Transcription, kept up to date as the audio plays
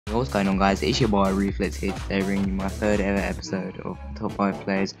What's going on, guys? It's your boy Reflex here today, bringing you my third ever episode of Top 5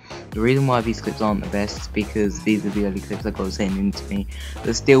 Players. The reason why these clips aren't the best is because these are the early clips that got sent in to me,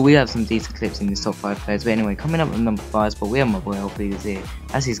 but still we have some decent clips in this Top 5 Players. But anyway, coming up at number 5 spot, we have my boy Alfie's here.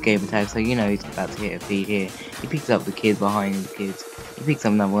 That's his gamer tag, so you know he's about to hit a feed here. He picks up the kid behind the kids. He picks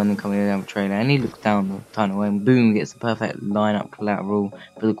up another one and coming down the trailer, and he looks down the tunnel and boom, gets the perfect lineup collateral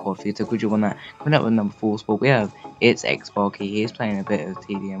for the quad feed. So good job on that. Coming up with number 4 spot, we have It's Xbarky. He is playing a bit of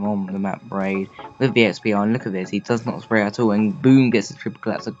TDM on the map Braid with the XP on. Look at this, he does not spray at all, and boom, gets the triple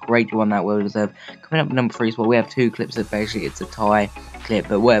collapse. A great job on that, well deserved. Coming up with number 3 spot, we have two clips of basically it's a tie clip,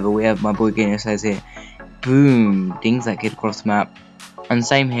 but whatever. We have my boy Guinness says here, boom, dings that kid across the map. And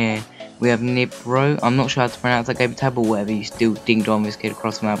same here, we have Nibro. I'm not sure how to pronounce that gamer tag, but whatever, you still dinged on this kid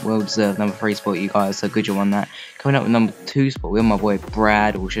across the map. Well deserved number 3 spot, you guys, so good job on that. Coming up with number 2 spot, we have my boy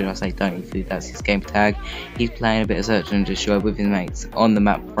Brad, or should I say Don't Eat Food, that's his game tag. He's playing a bit of search and destroy with his mates on the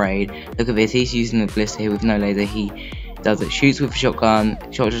map Braid. Look at this, he's using the blister here with no laser. He does it, shoots with a shotgun,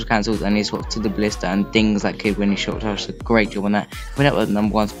 shot just cancels, and he swaps to the blister and dings that kid when he shot touch. So great job on that. Coming up with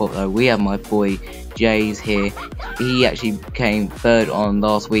number 1 spot though, we have my boy Jays here. He actually came third on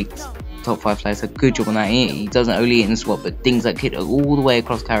last week's Top 5 players, so good job on that. He doesn't only hit and swap, but dings that kid all the way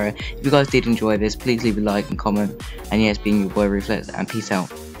across carrier. If you guys did enjoy this, please leave a like and comment. And yes, being your boy Reflex, and peace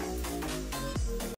out.